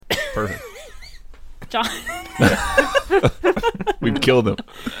Perfect. John. We've killed him.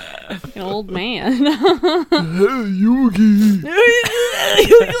 An old man. Hey, Yugi.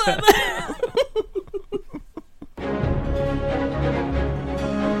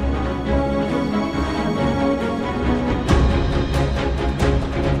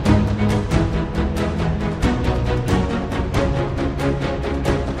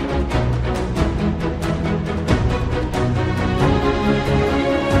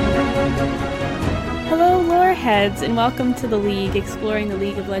 Heads, and welcome to The League, exploring the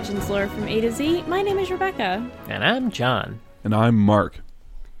League of Legends lore from A to Z. My name is Rebecca. And I'm John. And I'm Mark.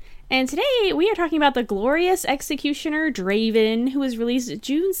 And today we are talking about the glorious executioner Draven, who was released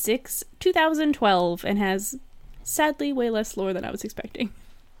June 6, 2012, and has, sadly, way less lore than I was expecting.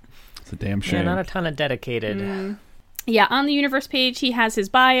 It's a damn shame. Yeah, not a ton of dedicated. Yeah, on the universe page, he has his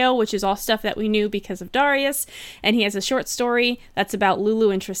bio, which is all stuff that we knew because of Darius, and he has a short story that's about Lulu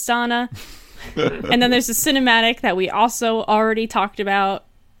and Tristana. And then there's a cinematic that we also already talked about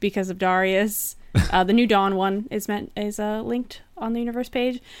because of Darius. The New Dawn one is linked on the universe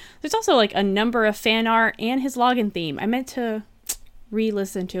page. There's also like a number of fan art and his login theme. I meant to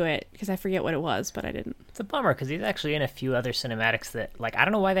re-listen to it because I forget what it was, but I didn't. It's a bummer because he's actually in a few other cinematics that, like, I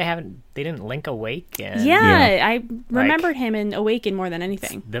don't know why they didn't link Awake. And Yeah, I remembered him in Awaken more than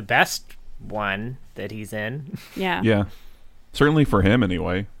anything. The best one that he's in. Yeah. Yeah. Certainly for him,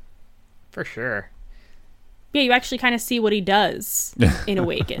 anyway. For sure. Yeah, you actually kind of see what he does in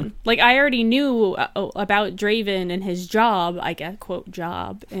Awaken. Like, I already knew about Draven and his job, I guess, quote,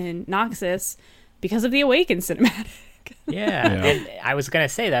 job in Noxus because of the Awaken cinematic. Yeah, and I was going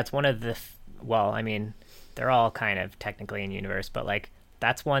to say that's one of the... well, I mean, they're all kind of technically in universe, but, like,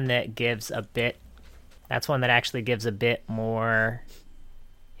 that's one that gives a bit... that's one that actually gives a bit more...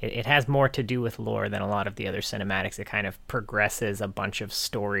 It has more to do with lore than a lot of the other cinematics. It kind of progresses a bunch of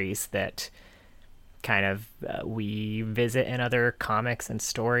stories that kind of we visit in other comics and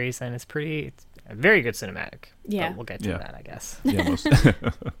stories, and it's a very good cinematic. Yeah. But we'll get to that, I guess. Yeah, most.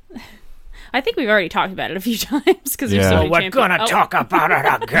 I think we've already talked about it a few times because there's so many we're going to talk about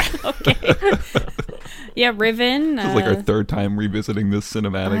it again. Okay. Yeah, Riven. This is like our third time revisiting this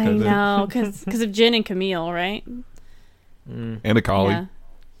cinematic. I know, because of Jin and Camille, right? And Akali. Yeah.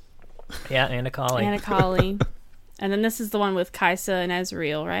 Yeah, and Akali. And then this is the one with Kaisa and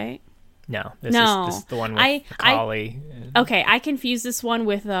Ezreal, right? No, this is the one with Akali. Okay, I confuse this one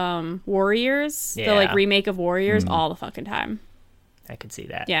with Warriors, the like remake of Warriors, all the fucking time. I could see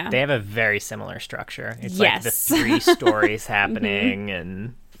that. Yeah. They have a very similar structure. It's like the three stories happening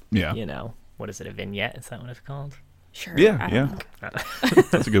and, you know, what is it, a vignette? Is that what it's called? Sure. Yeah.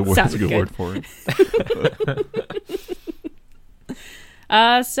 That's a good word. That's a good word for it.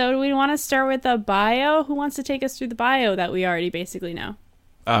 So do we want to start with the bio? Who wants to take us through the bio that we already basically know?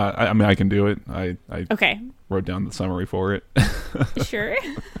 I mean, I can do it. I okay. Wrote down the summary for it. Sure.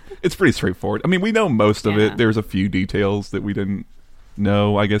 It's pretty straightforward. I mean, we know most of it. There's a few details that we didn't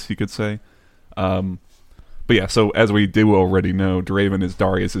know, I guess you could say. But yeah, so as we do already know, Draven is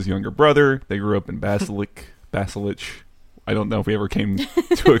Darius' younger brother. They grew up in Basilich. I don't know if we ever came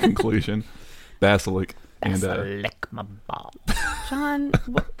to a conclusion. Basilic. And lick my ball. John,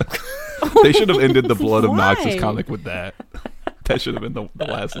 they should have ended the Blood of Noxus comic with that. That should have been the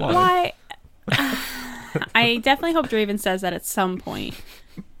last line. Why? I definitely hope Draven says that at some point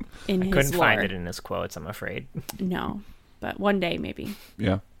in his couldn't lore. find it in his quotes, I'm afraid. No, but one day maybe.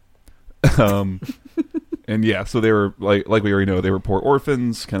 Yeah. And yeah, so they were like we already know, they were poor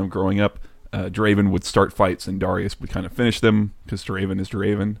orphans, kind of growing up. Draven would start fights, and Darius would kind of finish them because Draven is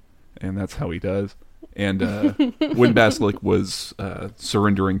Draven, and that's how he does. And when Basilic was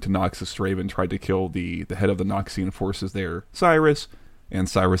surrendering to Noxus, Draven tried to kill the head of the Noxian forces there, Cyrus, and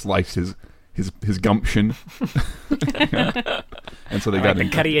Cyrus liked his gumption. And so they got the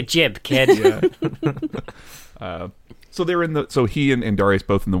cut of your jib, kid. So they're so he and Darius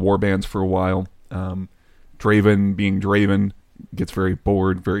both in the war bands for a while. Draven, being Draven, gets very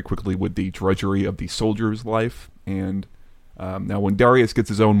bored very quickly with the drudgery of the soldier's life, and now when Darius gets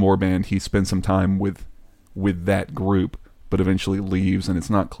his own warband, he spends some time with that group, but eventually leaves, and it's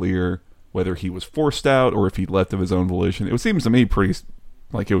not clear whether he was forced out or if he left of his own volition. It seems to me pretty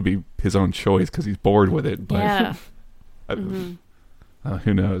like it would be his own choice because he's bored with it. But yeah.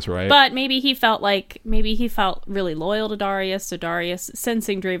 Who knows, right? But maybe he felt really loyal to Darius, so Darius,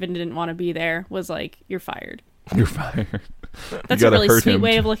 sensing Draven didn't want to be there, was like, "You're fired." You're fired. That's a really sweet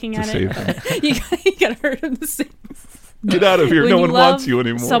way of looking at it. You gotta hurt him to save. Get out of here! No one wants you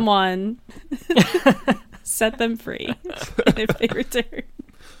anymore. Someone set them free if they return.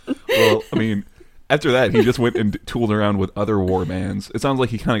 Well, I mean, after that, he just went and tooled around with other war bands. It sounds like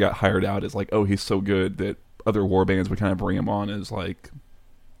he kind of got hired out as like, oh, he's so good that other war bands would kind of bring him on as like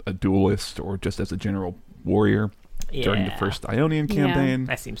a duelist or just as a general warrior during the first Ionian campaign.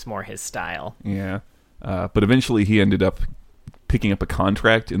 That seems more his style. Yeah. But eventually he ended up picking up a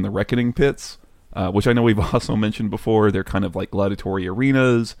contract in the Reckoning Pits, which I know we've also mentioned before. They're kind of like gladiatory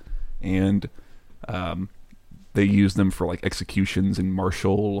arenas, and they use them for like executions and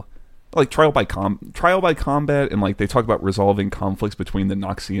martial, like trial by combat, and like they talk about resolving conflicts between the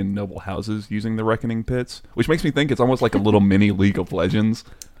Noxian noble houses using the Reckoning Pits, which makes me think it's almost like a little mini League of Legends.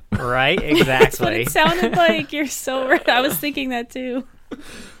 Right, exactly. That's what it sounded like. You're so right. I was thinking that too.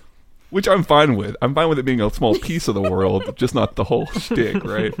 Which I'm fine with. I'm fine with it being a small piece of the world, just not the whole shtick,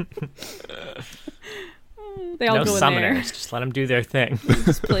 right? They all no go summoners, in there. Just let them do their thing.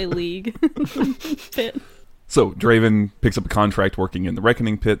 Just play League. Pit. So Draven picks up a contract working in the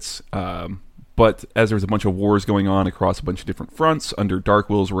Reckoning Pits, but as there's a bunch of wars going on across a bunch of different fronts under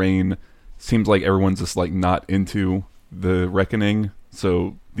Darkwill's reign, seems like everyone's just like not into the Reckoning,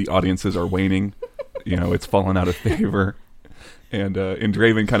 so the audiences are waning. It's fallen out of favor. And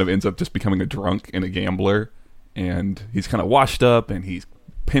Draven kind of ends up just becoming a drunk and a gambler, and he's kind of washed up and he's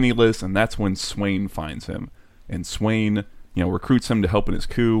penniless, and that's when Swain finds him. And Swain, recruits him to help in his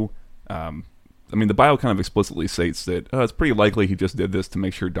coup. The bio kind of explicitly states that it's pretty likely he just did this to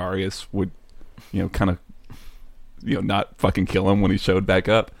make sure Darius would, not fucking kill him when he showed back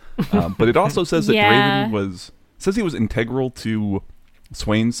up. But it also says that Draven says he was integral to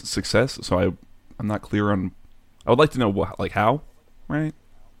Swain's success. So I'm not clear on. I would like to know how, right?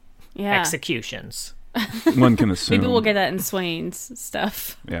 Yeah. Executions. One can assume. Maybe we'll get that in Swain's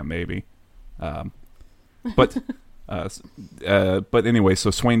stuff. Yeah, maybe. But anyway, so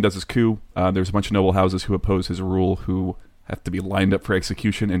Swain does his coup. There's a bunch of noble houses who oppose his rule who have to be lined up for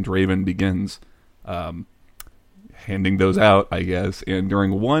execution, and Draven begins handing those out, I guess. And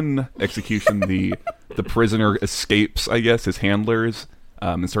during one execution, the prisoner escapes, I guess, his handlers,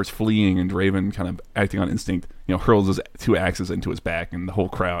 and starts fleeing, and Draven, kind of acting on instinct, hurls his 2 axes into his back, and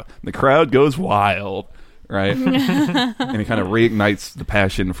the crowd goes wild, right? And he kind of reignites the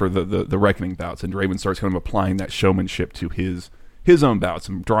passion for the Reckoning bouts, and Draven starts kind of applying that showmanship to his own bouts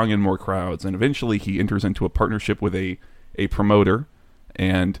and drawing in more crowds, and eventually he enters into a partnership with a promoter,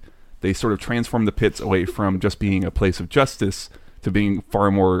 and they sort of transform the pits away from just being a place of justice to being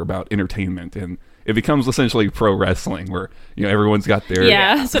far more about entertainment, and it becomes essentially pro wrestling where everyone's got their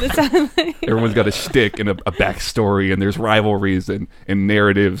that's what it sounded like. Everyone's got a shtick and a backstory, and there's rivalries and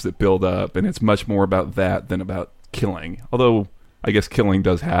narratives that build up, and it's much more about that than about killing. Although I guess killing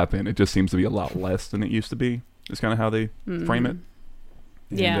does happen, it just seems to be a lot less than it used to be. It's kind of how they frame it.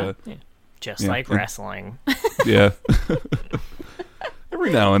 And, just like wrestling. Yeah.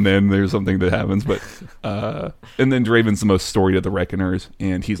 Every now and then there's something that happens, but and then Draven's the most storied of the Reckoners,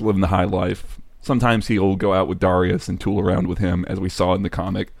 and he's living the high life. Sometimes he'll go out with Darius and tool around with him, as we saw in the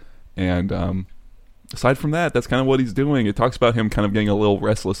comic. And aside from that, that's kind of what he's doing. It talks about him kind of getting a little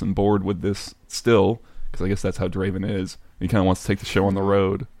restless and bored with this still, because I guess that's how Draven is. He kind of wants to take the show on the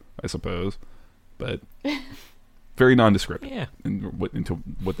road, I suppose. But very nondescript into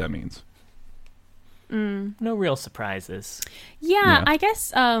what that means. No real surprises. Yeah, I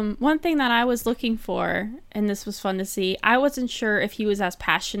guess one thing that I was looking for, and this was fun to see, I wasn't sure if he was as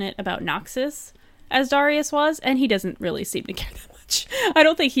passionate about Noxus as Darius was, and he doesn't really seem to care that much. I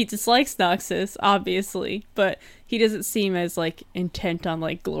don't think he dislikes Noxus, obviously, but he doesn't seem as like intent on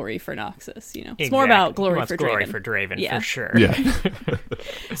like glory for Noxus, It's more about glory for glory Draven. for Draven, for sure. Yeah.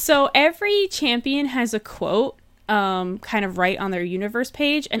 So every champion has a quote kind of right on their universe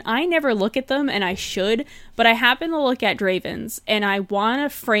page, and I never look at them, and I should, but I happen to look at Draven's, and I want to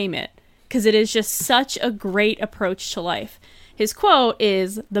frame it because it is just such a great approach to life. His quote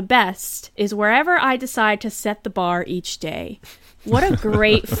is, "The best is wherever I decide to set the bar each day." What a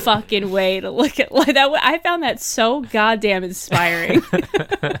great fucking way to look at life. I found that so goddamn inspiring.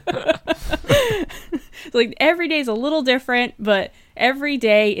 Like, every day is a little different, but every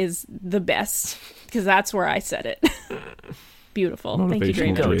day is the best. Because that's where I said it. Beautiful. Thank you,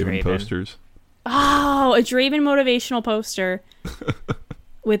 Draven. Draven posters. Oh, a Draven motivational poster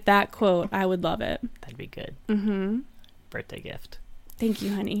with that quote. I would love it. That'd be good. Mm-hmm. Birthday gift. Thank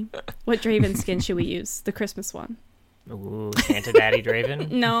you, honey. What Draven skin should we use? The Christmas one. Ooh, Santa Daddy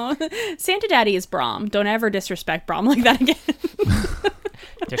Draven? No. Santa Daddy is Braum. Don't ever disrespect Braum like that again.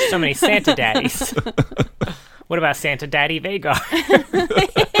 There's so many Santa Daddies. What about Santa Daddy Vagar?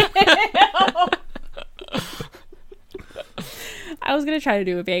 I was going to try to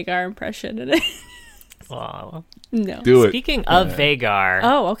do a Vagar impression. Well, No. Do it. Speaking of Vagar.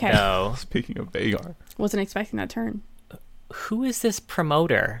 Oh, okay. Though, Speaking of Vagar. Wasn't expecting that turn. who is this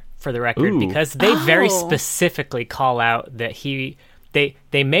promoter, for the record? Ooh. Because they very Oh. specifically call out that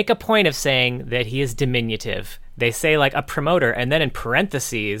they make a point of saying that he is diminutive. They say like a promoter, and then in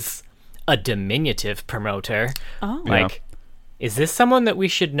parentheses, a diminutive promoter. Oh. Like, is this someone that we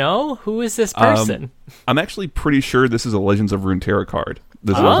should know? Who is this person? I'm actually pretty sure this is a Legends of Runeterra card.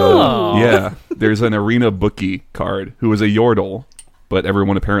 This Oh. is yeah. There's an Arena Bookie card who is a Yordle, but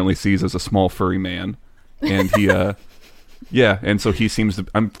everyone apparently sees as a small furry man, and he yeah, and so he seems to.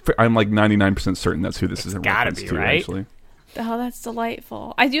 I'm like 99% certain that's who this is in gotta reference be, to. right? Actually, Oh, that's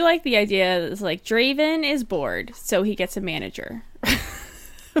delightful. I do like the idea that it's like Draven is bored, so he gets a manager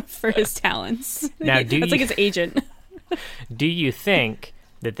for his talents. Now, That's do like you- his agent. Do you think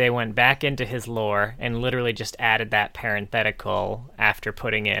that they went back into his lore and literally just added that parenthetical after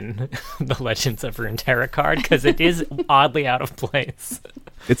putting in the Legends of Runeterra card? Because it is oddly out of place.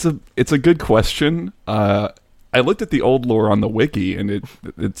 it's a good question. I looked at the old lore on the wiki, and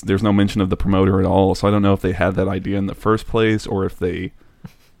there's no mention of the promoter at all. So I don't know if they had that idea in the first place, or if they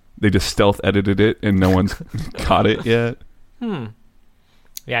just stealth edited it and no one's caught it yet.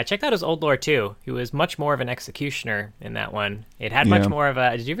 Yeah, I checked out his old lore too. He was much more of an executioner in that one. It had much Yeah. more of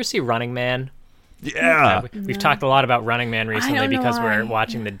a. Did you ever see Running Man? Yeah, We've talked a lot about Running Man recently don't know because we're why.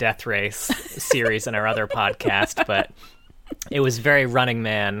 watching the Death Race series in our other podcast, but it was very Running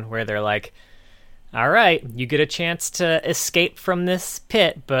Man, where they're like, all right, you get a chance to escape from this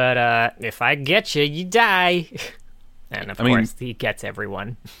pit, but if I get you, you die. And of course, he gets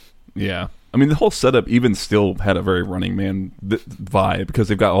everyone. yeah. I mean, the whole setup even still had a very Running Man vibe, because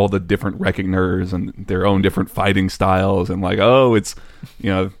they've got all the different Reckoners and their own different fighting styles, and like, oh, it's you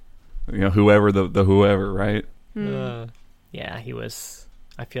know whoever the whoever, right? Yeah, he was.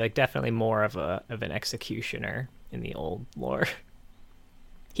 I feel like definitely more of an executioner in the old lore.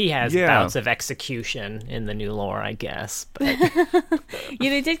 He has Yeah. bouts of execution in the new lore, I guess. But Yeah,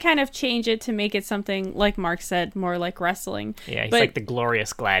 they did kind of change it to make it something, like Mark said, more like wrestling. yeah, he's But- like the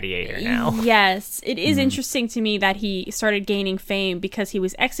glorious gladiator now. Yes, it is interesting to me that he started gaining fame because he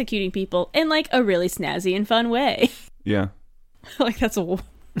was executing people in like a really snazzy and fun way. Yeah. Like that's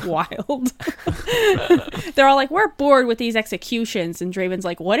wild. They're all like, we're bored with these executions, and Draven's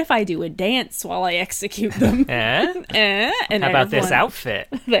like, what if I do a dance while I execute them? Eh? And How about this everyone- outfit?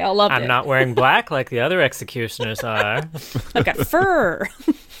 They all loved I'm it. not wearing black like the other executioners are. I've got fur.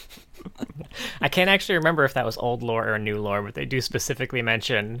 I can't actually remember if that was old lore or new lore, but they do specifically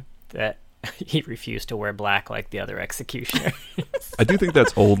mention that he refused to wear black like the other executioner. I do think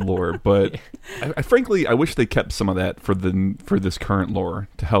that's old lore, but I frankly I wish they kept some of that for this current lore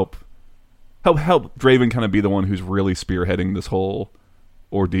to help Draven kind of be the one who's really spearheading this whole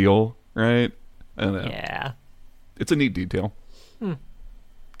ordeal, right? I don't know. Yeah. It's a neat detail.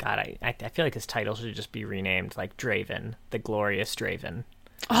 God, I feel like his title should just be renamed like Draven, the Glorious Draven.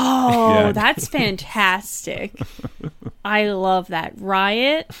 Oh, Yeah. that's fantastic. I love that.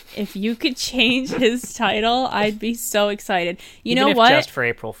 Riot, if you could change his title, I'd be so excited. You Even know if what? just for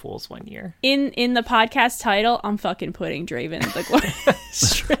April Fool's 1 year. In the podcast title, I'm fucking putting Draven. Like,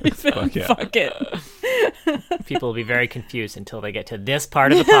 Draven, Fuck yeah. fuck it. People will be very confused until they get to this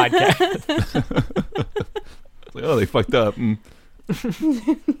part of the podcast. Like, oh, they fucked up.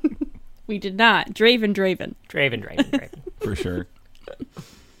 We did not. Draven. Draven. For sure.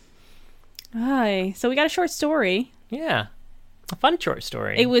 Hi. So we got a short story. Yeah. A fun short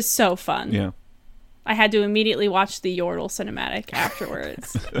story. It was so fun. Yeah. I had to immediately watch the Yordle cinematic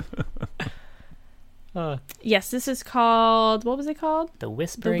afterwards. Yes, this is called... What was it called? The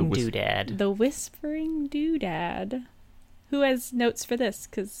Whispering The Doodad. The Whispering Doodad. Who has notes for this?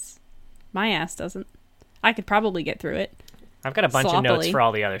 Because my ass doesn't. I could probably get through it. I've got a bunch of notes Sloppily. for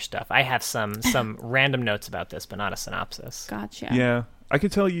all the other stuff. I have some random notes about this, but not a synopsis. Gotcha. Yeah. I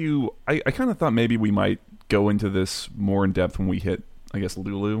could tell you, I kind of thought maybe we might go into this more in depth when we hit, I guess,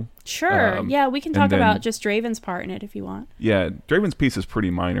 Lulu. Sure. Yeah, we can and talk then- about just Draven's part in it if you want. Yeah, Draven's piece is pretty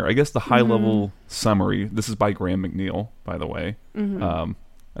minor. I guess the high-level summary, this is by Graham McNeil, by the way,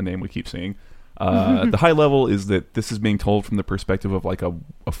 a name we keep seeing. The high level is that this is being told from the perspective of like a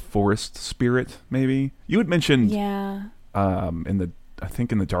forest spirit, maybe. You had mentioned Yeah. I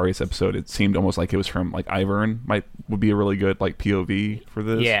think in the Darius episode, it seemed almost like it was from like Ivern would be a really good like POV for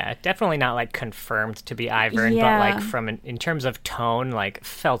this. Yeah, definitely not like confirmed to be Ivern, Yeah. but like from in terms of tone, like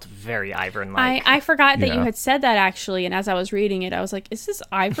felt very Ivern-like. I forgot that you Yeah. had said that actually, and as I was reading it, I was like, is this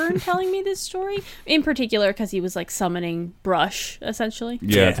Ivern telling me this story? In particular, because he was like summoning brush, essentially.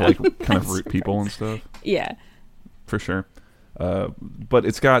 Yeah, to Yeah. like kind of root people and stuff. Yeah. For sure. But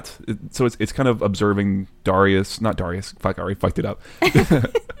it's kind of observing not Darius. Fuck, I already fucked it up.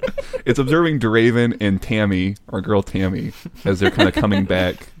 It's observing Draven and Tammy, our girl Tammy, as they're kind of coming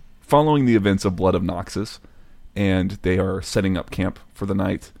back, following the events of Blood of Noxus, and they are setting up camp for the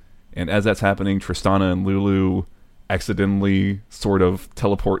night. And as that's happening, Tristana and Lulu accidentally sort of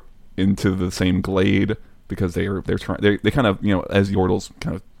teleport into the same glade because they kind of, you know, as Yordles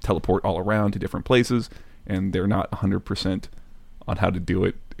kind of teleport all around to different places, and they're not 100% on how to do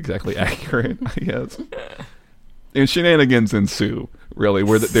it exactly accurate, I guess. And shenanigans ensue, really,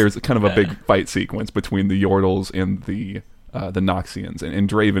 where there's kind of a big fight sequence between the Yordles and the Noxians. And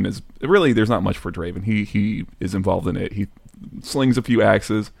Draven is... Really, there's not much for Draven. He is involved in it. He slings a few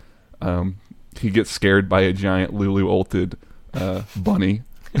axes. He gets scared by a giant Lulu-ulted bunny.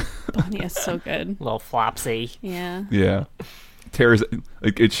 Bunny is so good. Little Flopsy. Yeah. Yeah.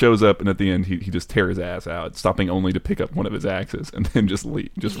 It shows up, and at the end, he just tears his ass out, stopping only to pick up one of his axes, and then just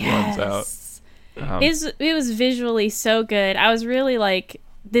runs out. It was visually so good. I was really like,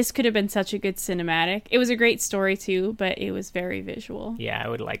 this could have been such a good cinematic. It was a great story too, but it was very visual. Yeah, I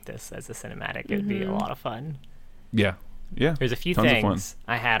would like this as a cinematic. It would be a lot of fun. Yeah. There's a few things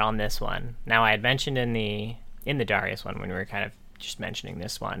I had on this one. Now, I had mentioned in the Darius one, when we were kind of just mentioning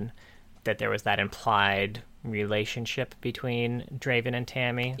this one, that there was that implied relationship between Draven and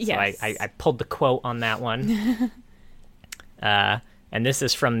Tammy. Yes. So I pulled the quote on that one. And this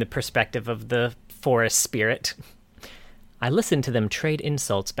is from the perspective of the forest spirit. I listen to them trade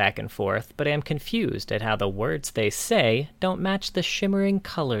insults back and forth, but am confused at how the words they say don't match the shimmering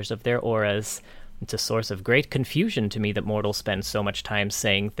colors of their auras. It's a source of great confusion to me that mortals spend so much time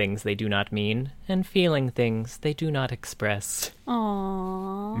saying things they do not mean and feeling things they do not express.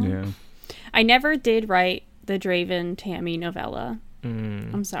 Aww. Yeah. I never did write the Draven Tammy novella.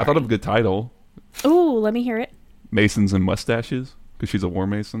 I'm sorry. I thought of a good title. Ooh, let me hear it. Masons and Mustaches, because she's a war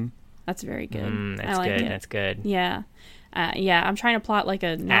mason. That's very good. That's I like good. it. That's good. Yeah. I'm trying to plot like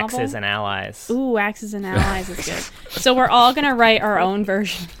a novel. Axes and allies. Ooh, Axes and Allies is good. So we're all going to write our own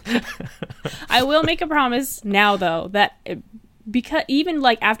version. I will make a promise now, though, that because even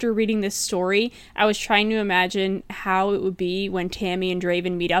like after reading this story, I was trying to imagine how it would be when Tammy and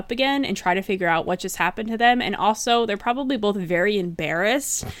Draven meet up again and try to figure out what just happened to them. And also, they're probably both very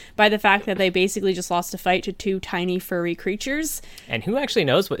embarrassed by the fact that they basically just lost a fight to two tiny furry creatures. And who actually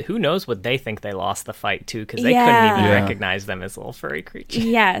knows what they think they lost the fight to, because they couldn't even recognize them as little furry creatures.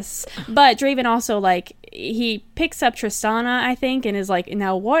 Yes. But Draven also, like, he picks up Tristana, I think, and is like,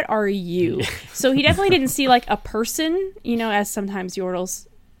 now what are you? So he definitely didn't see like a person, you know, as sometimes Yordles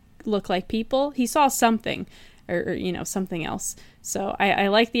look like people. He saw something, or you know, something else. So I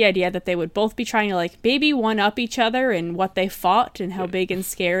like the idea that they would both be trying to like maybe one up each other in what they fought and how big and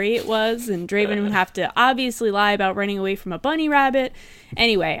scary it was. And Draven would have to obviously lie about running away from a bunny rabbit.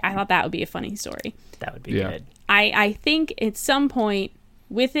 Anyway, I thought that would be a funny story. That would be good. I think at some point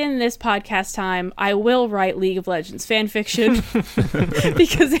within this podcast time, I will write League of Legends fan fiction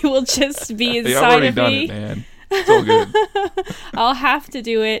because it will just be inside I've already of done me. it, man. It's all good. I'll have to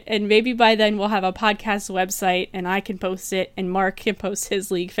do it, and maybe by then we'll have a podcast website, and I can post it, and Mark can post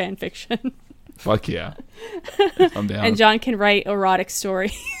his League fan fiction. Fuck yeah. I'm down. And John can write erotic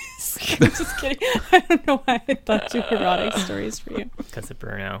stories. I'm just kidding. I don't know why I thought two erotic stories for you. Because of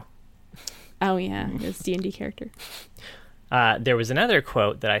Bruno. Oh yeah, it's D&D character. There was another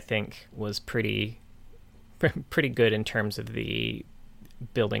quote that I think was pretty good in terms of the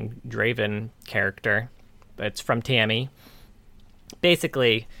building Draven character. It's from Tammy.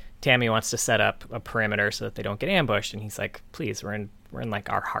 Basically, Tammy wants to set up a perimeter so that they don't get ambushed, and he's like, "Please, we're in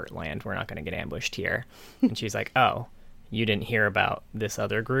like our heartland. We're not going to get ambushed here." And she's like, "Oh, you didn't hear about this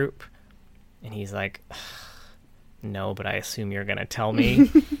other group?" And he's like, "No, but I assume you're going to tell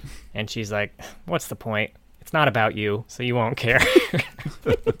me." And she's like, "What's the point? It's not about you, so you won't care."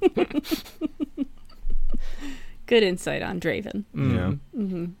 Good insight on Draven. Yeah.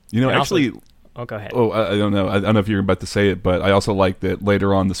 Mm-hmm. You know, And actually... Also, oh, go ahead. Oh, I don't know. I don't know if you're about to say it, but I also like that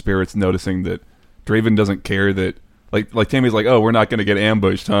later on the spirits noticing that Draven doesn't care that... Like Tammy's like, "Oh, we're not going to get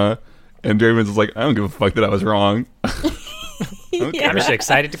ambushed, huh?" And Draven's like, "I don't give a fuck that I was wrong." Yeah. I'm just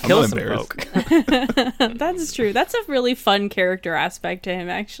excited to kill some embarrassed. folk. That's true. That's a really fun character aspect to him,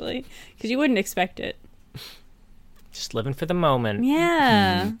 actually, because you wouldn't expect it. Just living for the moment.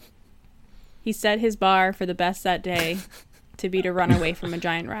 Yeah. He set his bar for the best that day to be to run away from a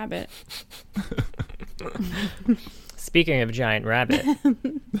giant rabbit. Speaking of giant rabbit,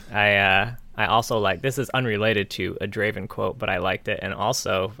 I also like, this is unrelated to a Draven quote, but I liked it. And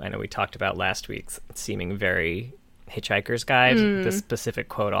also, I know we talked about last week's seeming very Hitchhiker's Guide. The specific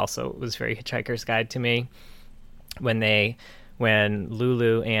quote also was very Hitchhiker's Guide to me. When they when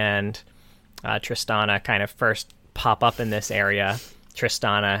Lulu and Tristana kind of first pop up in this area,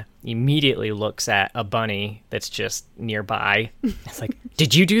 Tristana immediately looks at a bunny that's just nearby. It's like,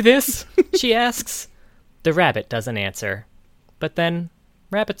 "Did you do this?" she asks. The rabbit doesn't answer. But then,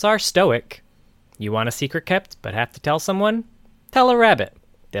 rabbits are stoic. You want a secret kept, but have to tell someone? Tell a rabbit.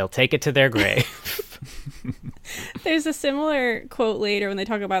 They'll take it to their grave. There's a similar quote later when they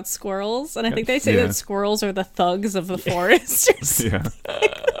talk about squirrels, and I think they say that squirrels are the thugs of the forest. Yeah.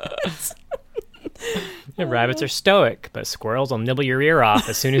 Yeah, rabbits are stoic, but squirrels will nibble your ear off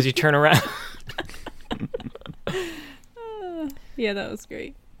as soon as you turn around. Yeah, that was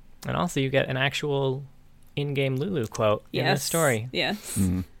great. And also you get an actual in-game Lulu quote in this story. Yes.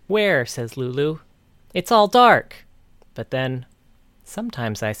 "Where?" says Lulu. "It's all dark. But then,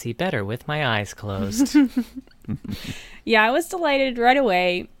 sometimes I see better with my eyes closed." Yeah, I was delighted right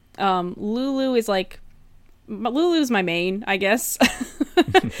away. Lulu's my main, I guess.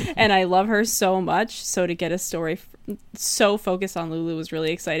 And I love her so much. So to get a story so focused on Lulu was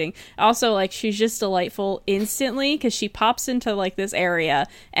really exciting. Also, like, she's just delightful instantly because she pops into like this area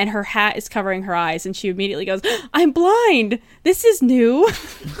and her hat is covering her eyes and she immediately goes, "I'm blind. This is new."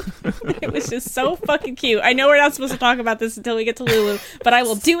 It was just so fucking cute. I know we're not supposed to talk about this until we get to Lulu, but I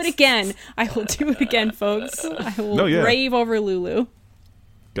will do it again. I will do it again, folks. I will rave over Lulu.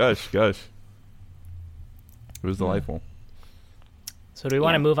 Gosh. It was delightful. So do we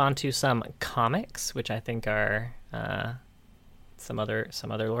want to move on to some comics, which I think are some other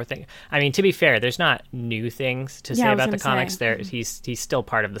lore thing? I mean, to be fair, there's not new things to say about the comics. There, he's still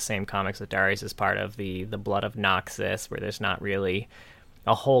part of the same comics that Darius is part of, the Blood of Noxus, where there's not really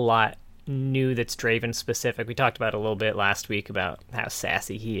a whole lot new that's Draven specific. We talked about it a little bit last week about how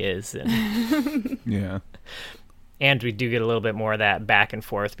sassy he is, and Yeah. and we do get a little bit more of that back and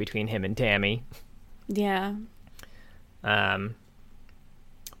forth between him and Tammy. Yeah.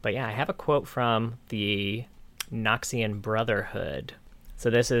 But yeah, I have a quote from the Noxian Brotherhood.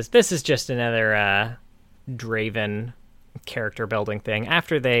 So this is just another Draven character building thing.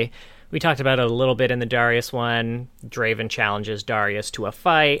 We talked about it a little bit in the Darius one. Draven challenges Darius to a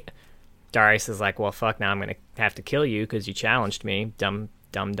fight. Darius is like, "Well, fuck, now I'm going to have to kill you because you challenged me. Dumb.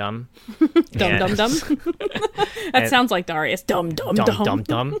 Dumb. That sounds like Darius. Dumb.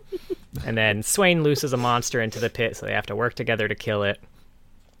 And then Swain looses a monster into the pit, so they have to work together to kill it.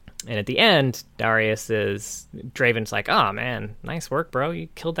 And at the end, Draven's like, "Oh man, nice work, bro. You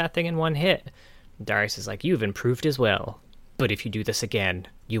killed that thing in one hit." Darius is like, "You've improved as well. But if you do this again,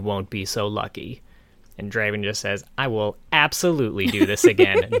 you won't be so lucky." And Draven just says, "I will absolutely do this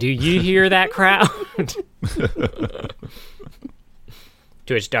again. Do you hear that, crowd?"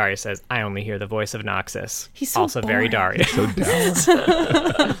 To which Darius says, "I only hear the voice of Noxus." He's so also boring. very Darius. So down.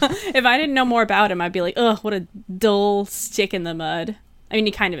 If I didn't know more about him, I'd be like, "Ugh, what a dull stick in the mud." I mean,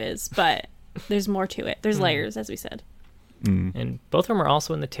 he kind of is, but there's more to it. There's layers, as we said. And both of them are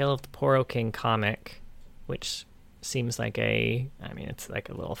also in the Tale of the Poro King comic, which seems like it's like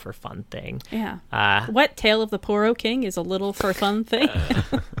a little for fun thing. Yeah. What Tale of the Poro King is a little for fun thing?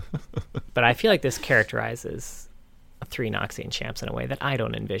 But I feel like this characterizes three Noxian champs in a way that I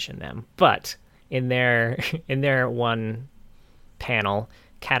don't envision them. But in their one panel,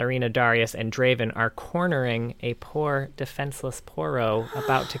 Katarina, Darius, and Draven are cornering a poor, defenseless Poro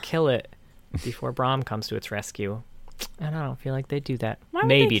about to kill it before Braum comes to its rescue. And I don't feel like they do that.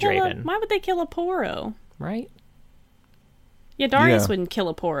 Maybe Draven. Why would they kill a Poro? Right? Yeah, Darius wouldn't kill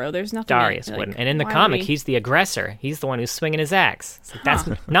a Poro. There's nothing. Darius wouldn't. And in the comic, he's the aggressor. He's the one who's swinging his axe. It's like, that's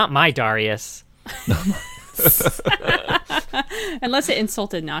not my Darius. Unless it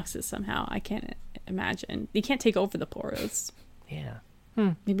insulted Noxus somehow. I can't imagine. You can't take over the Poros. Yeah.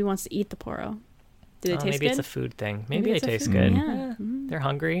 Maybe he wants to eat the Poro. Do they taste maybe good? it's a food thing. Maybe they taste good. Yeah. They're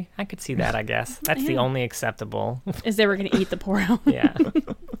hungry. I could see that, I guess. That's the only acceptable. Is they were going to eat the Poro. Yeah.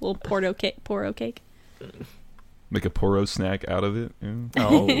 Little Poro cake. Make a Poro snack out of it. Yeah.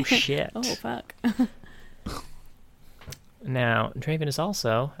 Oh, shit. Oh, fuck. Now, Draven is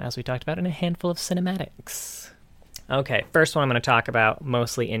also, as we talked about, in a handful of cinematics. Okay, first one I'm going to talk about,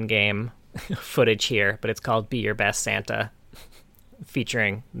 mostly in-game footage here, but it's called Be Your Best Santa,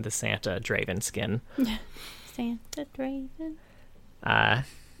 featuring the Santa Draven skin. Santa Draven.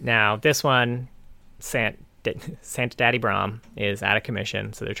 Now, this one, Santa Daddy Braum is out of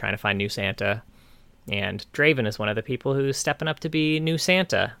commission, so they're trying to find new Santa, and Draven is one of the people who's stepping up to be new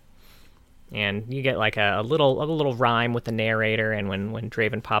Santa. And you get like a little rhyme with the narrator, and when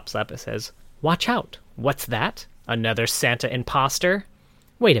Draven pops up, it says, "Watch out! What's that? Another Santa imposter?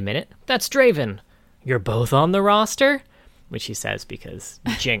 Wait a minute, that's Draven. You're both on the roster? which he says because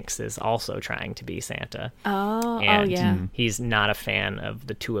Jinx is also trying to be Santa. Oh, And yeah. he's not a fan of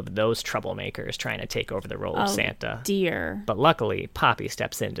the two of those troublemakers trying to take over the role of Santa. Dear. But luckily, Poppy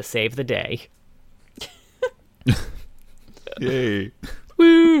steps in to save the day. Yay.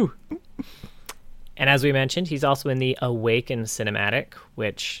 Woo! And as we mentioned, he's also in the Awaken cinematic,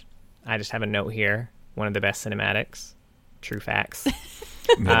 which I just have a note here. One of the best cinematics. True facts.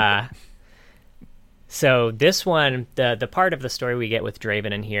 So this one, the part of the story we get with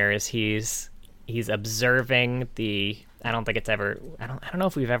Draven in here is he's observing the. I don't know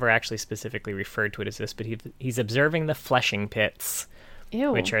if we've ever actually specifically referred to it as this, but he's observing the fleshing pits,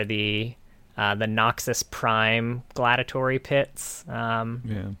 Ew. which are the Noxus Prime gladiatory pits.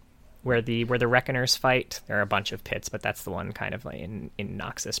 Where the Reckoners fight. There are a bunch of pits, but that's the one kind of like in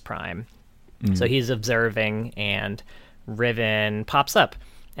Noxus Prime. So he's observing, and Riven pops up,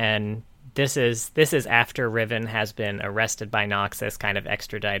 and this is after Riven has been arrested by Noxus, kind of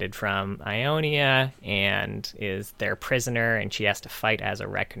extradited from Ionia, and is their prisoner, and she has to fight as a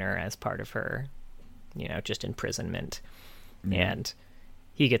Reckoner as part of her, just imprisonment. And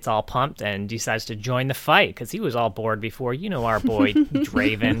he gets all pumped and decides to join the fight because he was all bored before. Our boy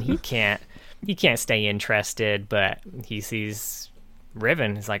Draven, he can't stay interested, but he sees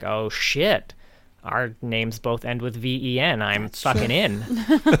Riven. He's like, oh shit, our names both end with VEN. I'm fucking in.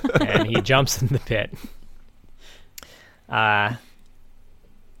 And he jumps in the pit. Yeah.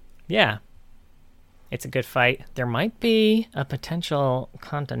 It's a good fight. There might be a potential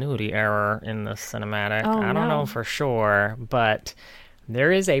continuity error in the cinematic. I don't know for sure, but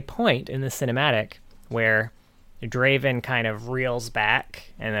there is a point in the cinematic where Draven kind of reels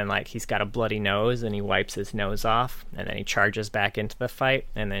back, and then he's got a bloody nose, and he wipes his nose off, and then he charges back into the fight,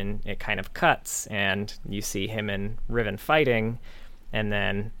 and then it kind of cuts, and you see him and Riven fighting, and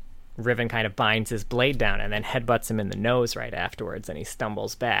then Riven kind of binds his blade down and then headbutts him in the nose right afterwards, and he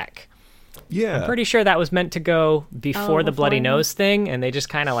stumbles back. Yeah. I'm pretty sure that was meant to go before the bloody nose thing, and they just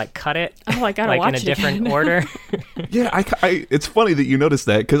kind of cut it. Oh, I gotta watch in a it different again. order. Yeah, it's funny that you noticed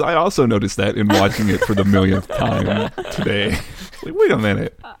that, because I also noticed that in watching it for the millionth time today. Wait a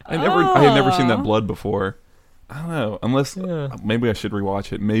minute. I had never seen that blood before. I don't know, unless maybe I should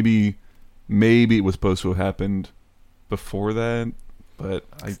rewatch it. Maybe it was supposed to have happened before that, but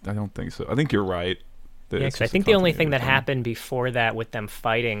I don't think so. I think you're right. Yeah, because I think the only thing that happened before that with them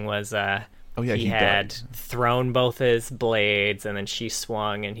fighting was he had thrown both his blades, and then she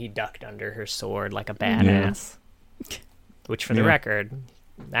swung, and he ducked under her sword like a badass. Yeah. Which, for the record,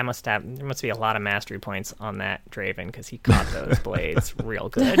 there must be a lot of mastery points on that Draven, because he caught those blades real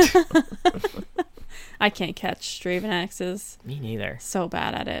good. I can't catch Draven axes. Me neither. So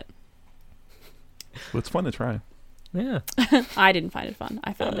bad at it. Well, it's fun to try. Yeah. I didn't find it fun.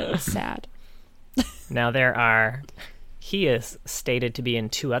 I found it sad. Now he is stated to be in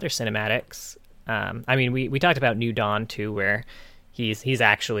two other cinematics. We talked about New Dawn too, where he's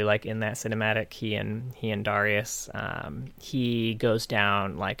actually in that cinematic. He and Darius. He goes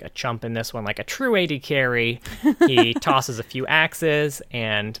down like a chump in this one, like a true AD carry. He tosses a few axes,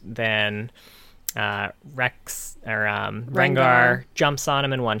 and then Rengar jumps on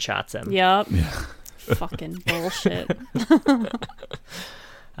him and one shots him. Yep. Yeah. Fucking bullshit.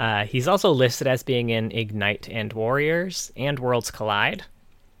 He's also listed as being in Ignite and Warriors and Worlds Collide.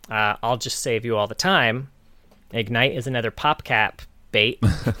 I'll just save you all the time. Ignite is another PopCap bait.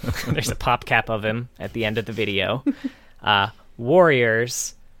 There's a PopCap of him at the end of the video.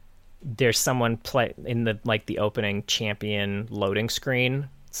 Warriors, there's someone in the opening champion loading screen.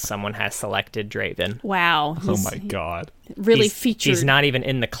 Someone has selected Draven. Wow. Oh my god. Really featured. He's not even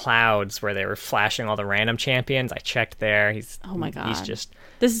in the clouds where they were flashing all the random champions. I checked there. Oh my god. He's just...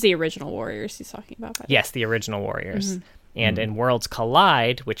 This is the original Warriors he's talking about. Yes, the original Warriors. Mm-hmm. And in Worlds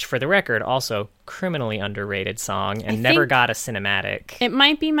Collide, which for the record, also criminally underrated song and never got a cinematic. It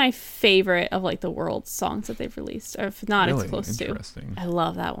might be my favorite of the Worlds songs that they've released. Or if not, really? It's close to. I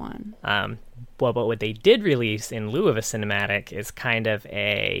love that one. But what they did release in lieu of a cinematic is kind of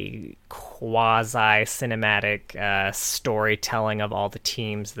a quasi-cinematic storytelling of all the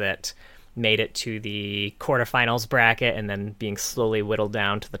teams that made it to the quarterfinals bracket and then being slowly whittled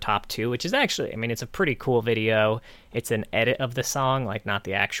down to the top two, which is actually, it's a pretty cool video. It's an edit of the song, not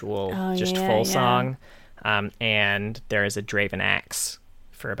the actual full song. And there is a Draven axe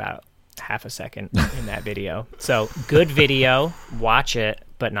for about half a second in that video. So good video, watch it,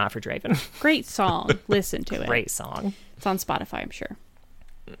 but not for Draven. Great song. Listen to it. Great song. It's on Spotify, I'm sure.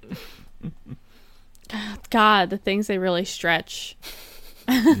 God, the things they really stretch.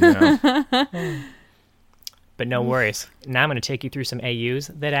 Yeah. But no worries. Now I'm going to take you through some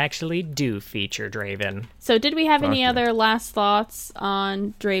AUs that actually do feature Draven. So did we have any Fuck yeah. other last thoughts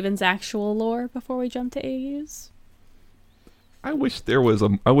on Draven's actual lore before we jump to AUs? I wish there was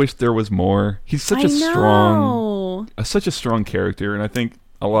more. He's such such a strong character, and I think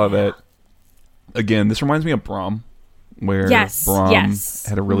a lot of that. Again, this reminds me of Braum, where Braum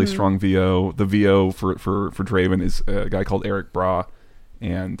had a really strong VO. The VO for Draven is a guy called Eric Bra,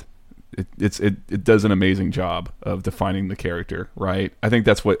 and it does an amazing job of defining the character. Right, I think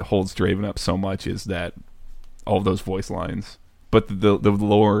that's what holds Draven up so much is that all of those voice lines. But the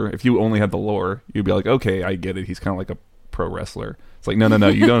lore, if you only had the lore, you'd be like, okay, I get it. He's kind of like a pro wrestler. It's like, no,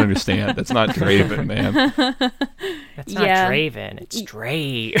 you don't understand. That's not Draven, man. That's not Draven. It's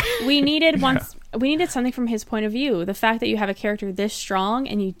Dray. We needed something from his point of view. The fact that you have a character this strong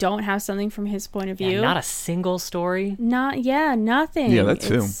and you don't have something from his point of view. Yeah, not a single story. Nothing. Yeah, that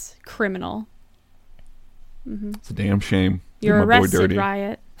too. It's criminal. Mm-hmm. It's a damn shame. You're arrested,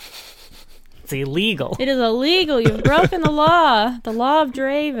 Riot. It's illegal. It is illegal. You've broken the law. The law of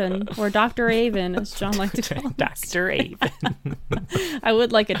Draven. Or Dr. Avon, as John liked to call him. Dr. Avon. I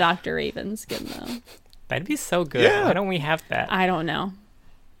would like a Dr. Avon skin, though. That'd be so good. Yeah. Why don't we have that? I don't know.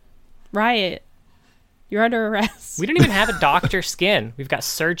 Riot. You're under arrest. We don't even have a doctor skin. We've got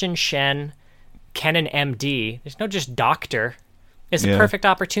Surgeon Shen, Kennen MD. There's no just doctor. It's a perfect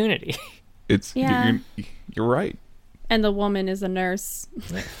opportunity. You're right. And the woman is a nurse.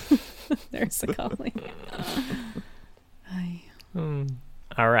 Nurse Akali.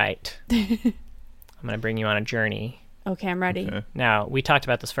 All right. I'm going to bring you on a journey. Okay, I'm ready. Okay. Now, we talked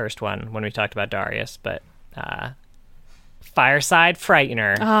about this first one when we talked about Darius, but Fireside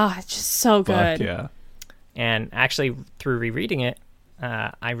Frightener. Oh, it's just so good. Fuck yeah. And actually, through rereading it,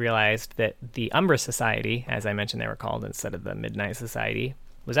 I realized that the Umbra Society, as I mentioned they were called instead of the Midnight Society,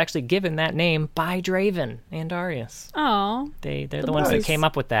 was actually given that name by Draven and Darius. Oh. They're the ones that came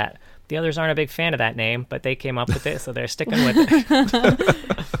up with that. The others aren't a big fan of that name, but they came up with it, so they're sticking with it.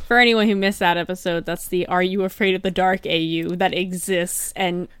 For anyone who missed that episode, that's the Are You Afraid of the Dark AU that exists,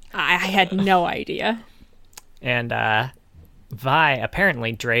 and I had no idea. And Vi,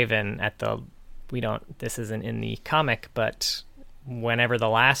 apparently Draven this isn't in the comic, but whenever the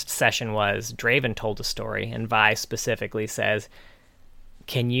last session was, Draven told a story, and Vi specifically says,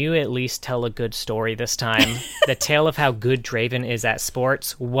 can you at least tell a good story this time? The tale of how good Draven is at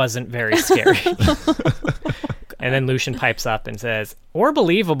sports wasn't very scary. And then Lucian pipes up and says, or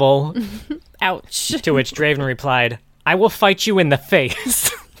believable. Ouch. To which Draven replied, I will fight you in the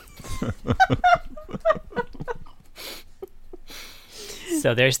face.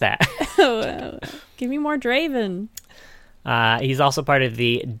 So there's that. Give me more Draven. He's also part of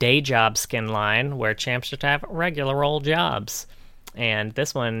the day job skin line, where champs just have regular old jobs. And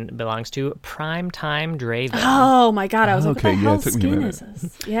this one belongs to Primetime Draven. Oh my god, I was like, what the Okay, hell it took me a skin minute. is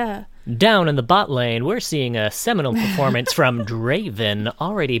this? Yeah. Down in the bot lane, we're seeing a seminal performance from Draven,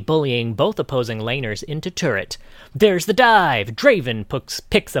 already bullying both opposing laners into turret. There's the dive. Draven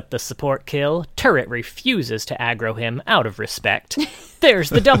picks up the support kill. Turret refuses to aggro him out of respect.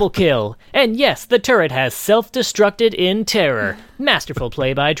 There's the double kill. And yes, the turret has self-destructed in terror. Masterful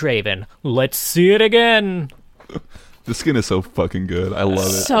play by Draven. Let's see it again. The skin is so fucking good. I love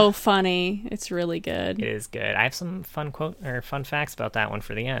it. So funny. It's really good. It is good. I have some fun facts about that one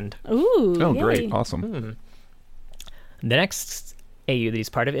for the end. Ooh. Oh, yay. great. Awesome. The next AU that he's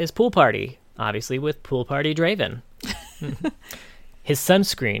part of is Pool Party, obviously with Pool Party Draven. His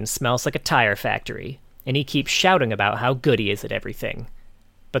sunscreen smells like a tire factory, and he keeps shouting about how good he is at everything.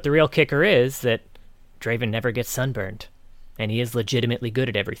 But the real kicker is that Draven never gets sunburned, and he is legitimately good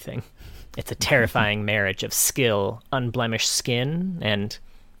at everything. It's a terrifying marriage of skill, unblemished skin, and,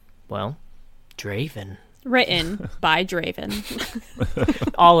 well, Draven. Written by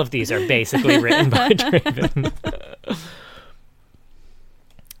Draven. All of these are basically written by Draven.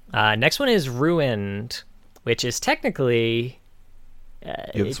 Next one is Ruined, which is technically...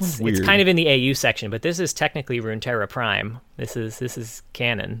 this one's weird. It's kind of in the AU section, but this is technically Runeterra Prime. This is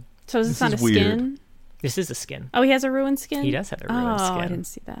canon. So is this not a weird. skin? This is a skin. Oh, he has a ruined skin? He does have a ruined skin. Oh, I didn't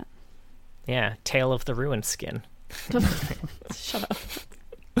see that. Yeah, Tale of the Ruined Skin. Shut up.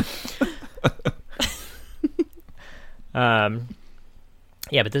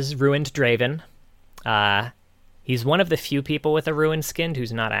 Yeah, but this is Ruined Draven. He's one of the few people with a ruined skin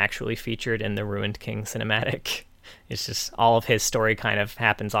who's not actually featured in the Ruined King cinematic. It's just all of his story kind of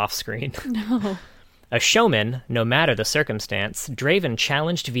happens off screen. No. A showman, no matter the circumstance, Draven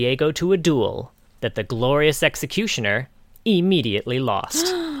challenged Viego to a duel that the glorious executioner immediately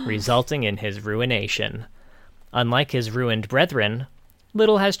lost, resulting in his ruination. Unlike his ruined brethren,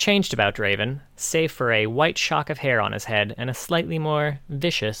 Little has changed about Draven, save for a white shock of hair on his head and a slightly more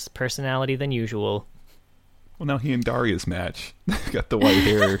vicious personality than usual. Well, now he and Darius match. Got the white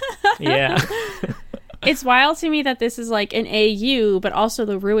hair. Yeah. It's wild to me that this is like an AU, but also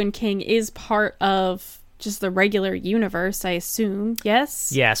the Ruin King is part of just the regular universe, I assume.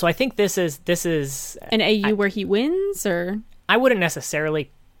 Yes? Yeah, so I think this is An AU where he wins, or? I wouldn't necessarily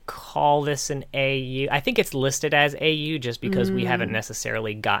call this an AU. I think it's listed as AU just because we haven't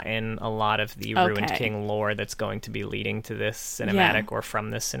necessarily gotten a lot of the Ruined Okay. King lore that's going to be leading to this cinematic or from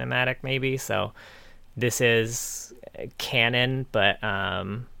this cinematic maybe. So this is canon, but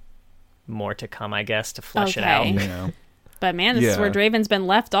more to come, I guess, to flesh it out. Okay. Yeah. But man, this is Yeah. where Draven's been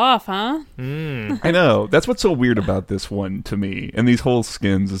left off, huh? I know. That's what's so weird about this one to me. And these whole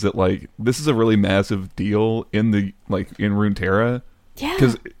skins is that like this is a really massive deal in the in Runeterra. Yeah.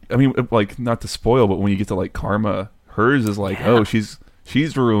 Because I mean, like, not to spoil, but when you get to like Karma, hers is like, oh, she's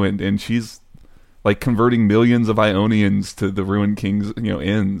ruined, and she's like converting millions of Ionians to the Ruined King's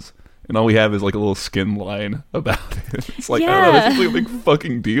ends, and all we have is like a little skin line about it. It's like, I don't know, this is like a big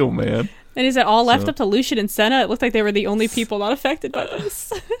fucking deal, man. And is it all left So- up to Lucian and Senna? It looked like they were the only people not affected by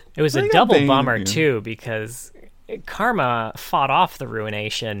this. It was They a got double Bane, bummer yeah. too because Karma fought off the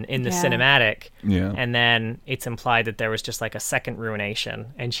Ruination in the Yeah. cinematic, Yeah. and then it's implied that there was just like a second Ruination,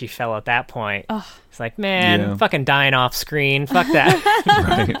 and she fell at that point. Ugh. It's like, man, Yeah. fucking dying off screen, fuck that.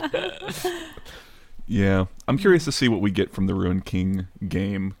 Right. Yeah, I'm curious to see what we get from the Ruined King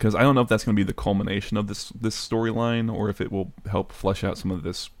game, because I don't know if that's going to be the culmination of this storyline, or if it will help flesh out some of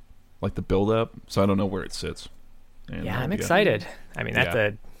this, like the build up. So I don't know where it sits. And Yeah, I'll I'm be- excited. I mean,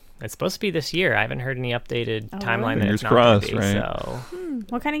 Yeah. it's supposed to be this year. I haven't heard any updated Oh, timeline that Fingers it's not gonna crossed, be, right? So,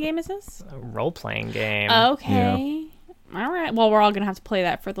 What kind of game is this? a role-playing game. Okay. All right. Well, we're all going to have to play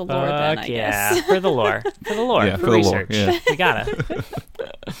that for the lore then, I Fuck yeah, guess. for the lore, Yeah, for for the lore, research. yeah. We gotta.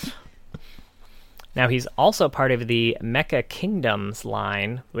 Now he's also part of the Mecha Kingdoms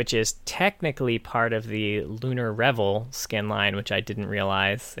line, which is technically part of the Lunar Revel skin line, which I didn't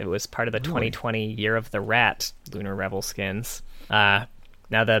realize. It was part of the 2020 Year of the Rat Lunar Revel skins. Now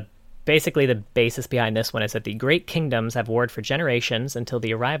basically the basis behind this one is that the Great Kingdoms have warred for generations until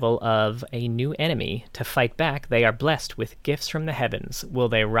the arrival of a new enemy. To fight back, they are blessed with gifts from the heavens. Will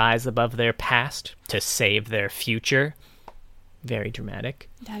they rise above their past to save their future? Very dramatic.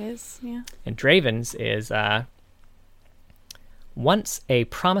 That is, yeah. And Draven's is once a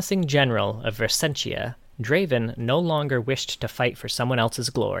promising general of Versentia, Draven no longer wished to fight for someone else's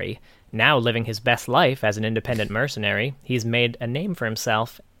glory. Now living his best life as an independent mercenary, he's made a name for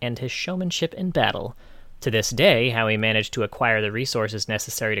himself and his showmanship in battle. To this day, how he managed to acquire the resources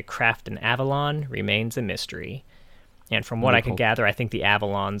necessary to craft an Avalon remains a mystery. And from what I could Cool. gather, I think the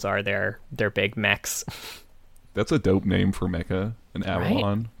Avalons are their big mechs. That's a dope name for Mecha, an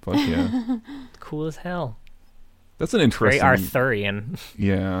Avalon. Fuck yeah. Cool as hell. That's an Very interesting. Arthurian.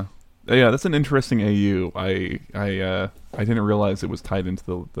 Yeah. Yeah, that's an interesting AU. I didn't realize it was tied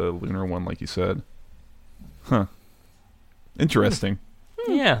into the lunar one, like you said. Huh. Interesting.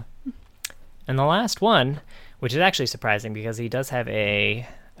 Yeah. And the last one, which is actually surprising because he does have a,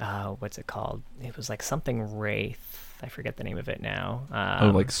 what's it called? It was like something Wraith. I forget the name of it now.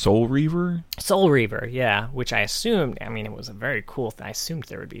 Like Soul Reaver? Soul Reaver, yeah, which I assumed, I mean, it was a very cool I assumed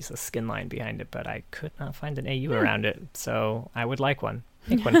there would be a skin line behind it, but I could not find an AU around it, so I would like one.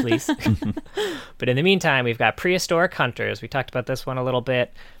 Make one, please. But in the meantime, we've got Prehistoric Hunters. We talked about this one a little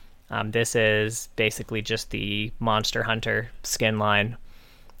bit. This is basically just the Monster Hunter skin line.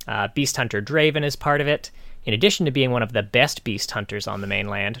 Beast Hunter Draven is part of it. In addition to being one of the best beast hunters on the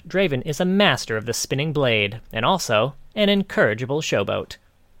mainland, Draven is a master of the spinning blade, and also an incorrigible showboat.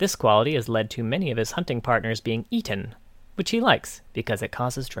 This quality has led to many of his hunting partners being eaten, which he likes because it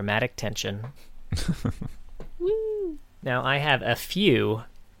causes dramatic tension. Woo. Now, I have a few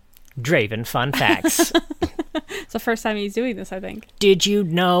Draven fun facts. It's the first time he's doing this, I think. Did you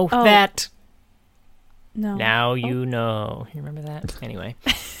know Oh. that? No. Now you know. You remember that? Anyway.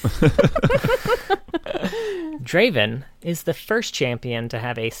 Draven is the first champion to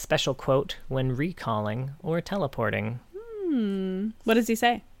have a special quote when recalling or teleporting. What does he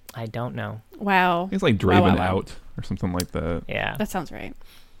say? I don't know. Wow. It's like Wow, Draven wow, wow. Out or something like that. Yeah. That sounds right.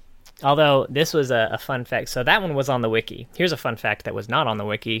 Although this was a fun fact. So that one was on the wiki. Here's a fun fact that was not on the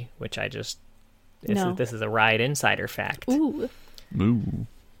wiki, which I just... No. This is a Riot Insider fact. Ooh. Ooh.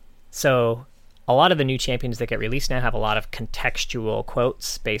 So a lot of the new champions that get released now have a lot of contextual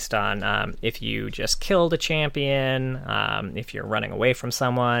quotes based on if you just killed a champion, if you're running away from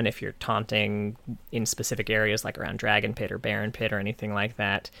someone, if you're taunting in specific areas like around Dragon Pit or Baron Pit or anything like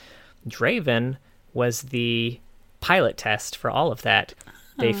that. Draven was the pilot test for all of that.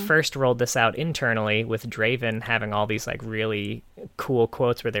 They first rolled this out internally with Draven having all these like really cool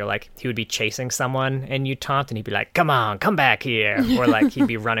quotes where they're like, he would be chasing someone and you taunt and he'd be like, come on, come back here. Or like he'd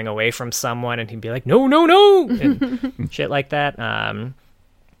be running away from someone and he'd be like, no, no, no. And shit like that.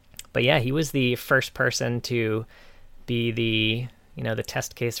 But yeah, he was the first person to be the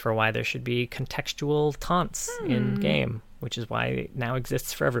test case for why there should be contextual taunts in game, which is why it now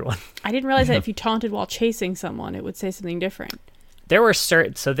exists for everyone. I didn't realize that if you taunted while chasing someone, it would say something different. There were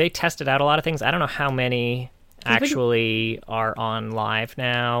so they tested out a lot of things. I don't know how many actually are on live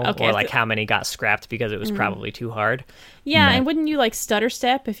now, or like how many got scrapped because it was probably too hard. Yeah, and wouldn't you like stutter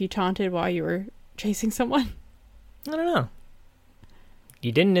step if you taunted while you were chasing someone? I don't know.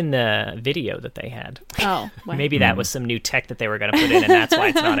 You didn't in the video that they had. Oh, wow. Maybe that was some new tech that they were going to put in, and that's why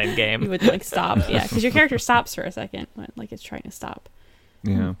it's not in game. You would like stop, yeah, because your character stops for a second when like it's trying to stop.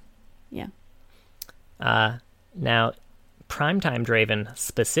 Yeah. Yeah. Now, Primetime Draven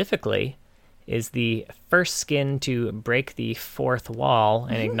specifically is the first skin to break the fourth wall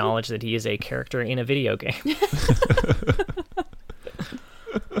and acknowledge that he is a character in a video game.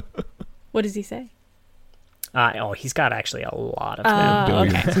 What does he say? He's got actually a lot of them.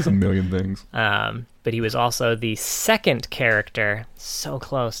 Okay. There's a million things. But he was also the second character, so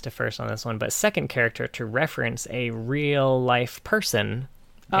close to first on this one, but second character to reference a real life person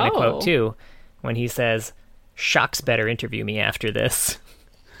in a quote too, when he says, "Shox better interview me after this."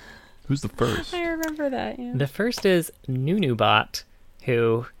 Who's the first? I remember that, yeah. The first is Nunubot,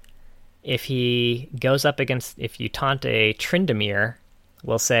 who, if he goes up against, if you taunt a Tryndamere,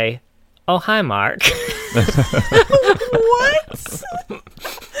 will say, "Oh, hi, Mark." What?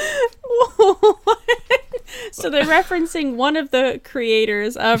 What? So they're referencing one of the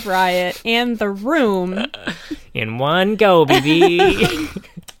creators of Riot and The Room. In one go, baby.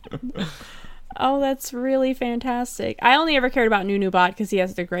 Oh, that's really fantastic. I only ever cared about Nunubot because he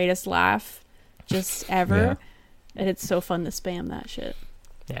has the greatest laugh just ever. Yeah. And it's so fun to spam that shit.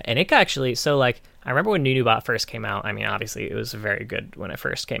 Yeah, and it actually, so like, I remember when Nunubot first came out. I mean, obviously it was very good when it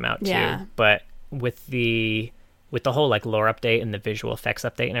first came out too. Yeah. But with the whole like lore update and the visual effects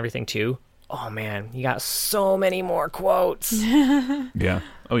update and everything too, oh man, you got so many more quotes. Yeah.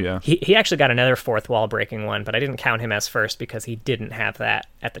 Oh, yeah. He actually got another fourth wall breaking one, but I didn't count him as first because he didn't have that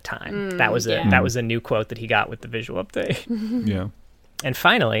at the time. That was a new quote that he got with the visual update. Yeah. And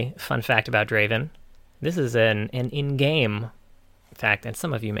finally, fun fact about Draven. This is an in-game fact, and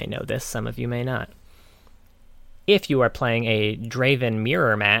some of you may know this, some of you may not. If you are playing a Draven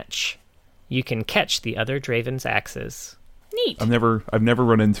mirror match, you can catch the other Draven's axes. Neat. I've never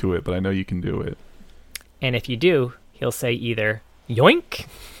run into it, but I know you can do it. And if you do, he'll say either yoink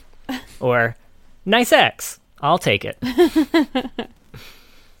or nice axe. I'll take it. I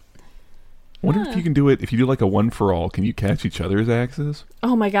wonder if you can do it, if you do like a one for all, can you catch each other's axes?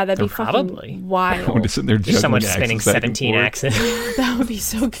 Oh my god, that'd be Probably. fucking wild. I'm just sitting there Just someone juggling spinning axes back and 17 forth. axes. That would be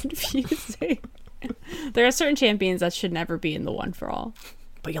so confusing. There are certain champions that should never be in the one for all.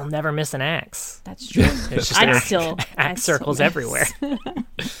 But you'll never miss an axe. That's true. There's just axe circles everywhere.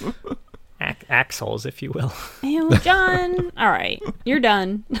 Axe holes, if you will. Ew, John. All right, you're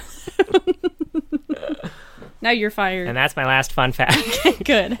done. Now you're fired. And that's my last fun fact.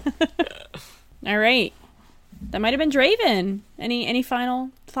 Good. All right. That might have been Draven. Any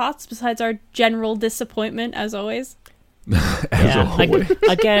final thoughts besides our general disappointment, as always? As always.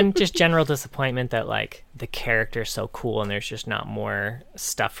 Again, just general disappointment that like the character's so cool and there's just not more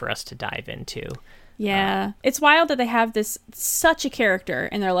stuff for us to dive into. Yeah. It's wild that they have such a character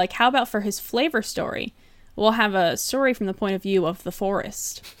and they're like, how about for his flavor story? We'll have a story from the point of view of the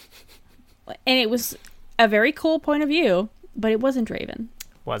forest. And it was a very cool point of view, but it wasn't Draven.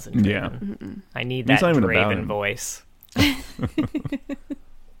 Wasn't Draven. Yeah. Mm-mm. I need that Draven voice.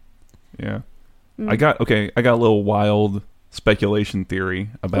 Yeah. I got a little wild speculation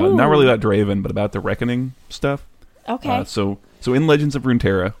theory about, not really about Draven, but about the Reckoning stuff. Okay. So in Legends of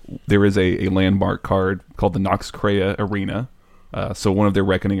Runeterra, there is a landmark card called the Noxcrea Arena. So one of their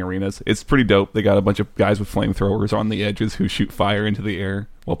Reckoning arenas. It's pretty dope. They got a bunch of guys with flamethrowers on the edges who shoot fire into the air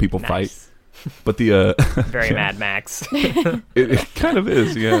while people fight. But the very Mad Max. it kind of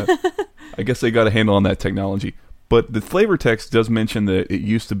is, yeah. I guess they got a handle on that technology. But the flavor text does mention that it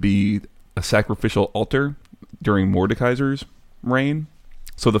used to be a sacrificial altar during Mordekaiser's reign.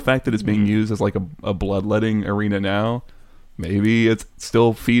 So the fact that it's being used as like a bloodletting arena now, maybe it's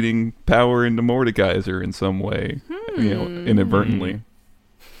still feeding power into Mordekaiser in some way, inadvertently.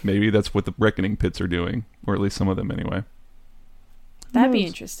 Maybe that's what the Reckoning pits are doing, or at least some of them anyway. That'd be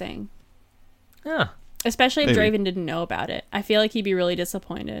interesting. Yeah. Especially if Maybe. Draven didn't know about it. I feel like he'd be really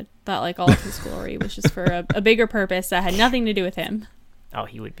disappointed that like all of his glory was just for a bigger purpose that had nothing to do with him. Oh,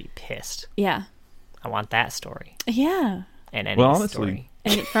 he would be pissed. Yeah. I want that story. Yeah. And any Well, honestly, story.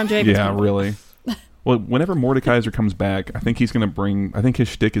 And from Draven's Yeah, point of view. really. Well, whenever Mordekaiser comes back, I think he's going to bring... I think his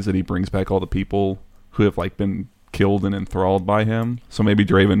shtick is that he brings back all the people who have like been killed and enthralled by him. So maybe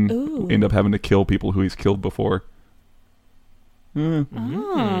Draven Ooh. will end up having to kill people who he's killed before.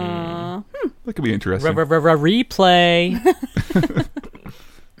 Oh. That could be interesting. Replay.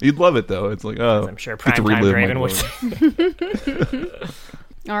 You'd love it, though. It's like, oh... I'm sure get to Primetime relive my Draven would. glory.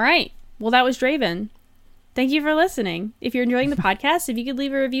 All right. Well, that was Draven. Thank you for listening. If you're enjoying the podcast, if you could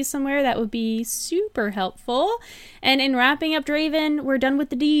leave a review somewhere, that would be super helpful. And in wrapping up Draven, we're done with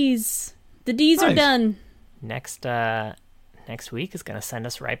the Ds. The Ds are Nice. done. Next week is gonna send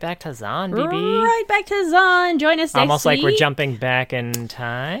us right back to Zahn, BB. Right back to Zahn. Join us next Almost like we're week. jumping back in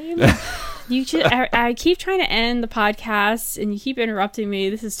time. You should, I keep trying to end the podcast, and you keep interrupting me.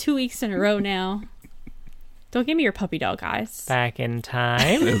 This is 2 weeks in a row now. Don't give me your puppy dog eyes. Back in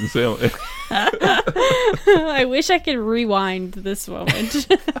time. I wish I could rewind this moment.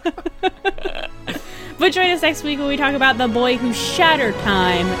 But join us next week when we talk about the boy who shattered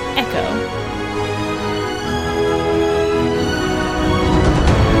time, Echo.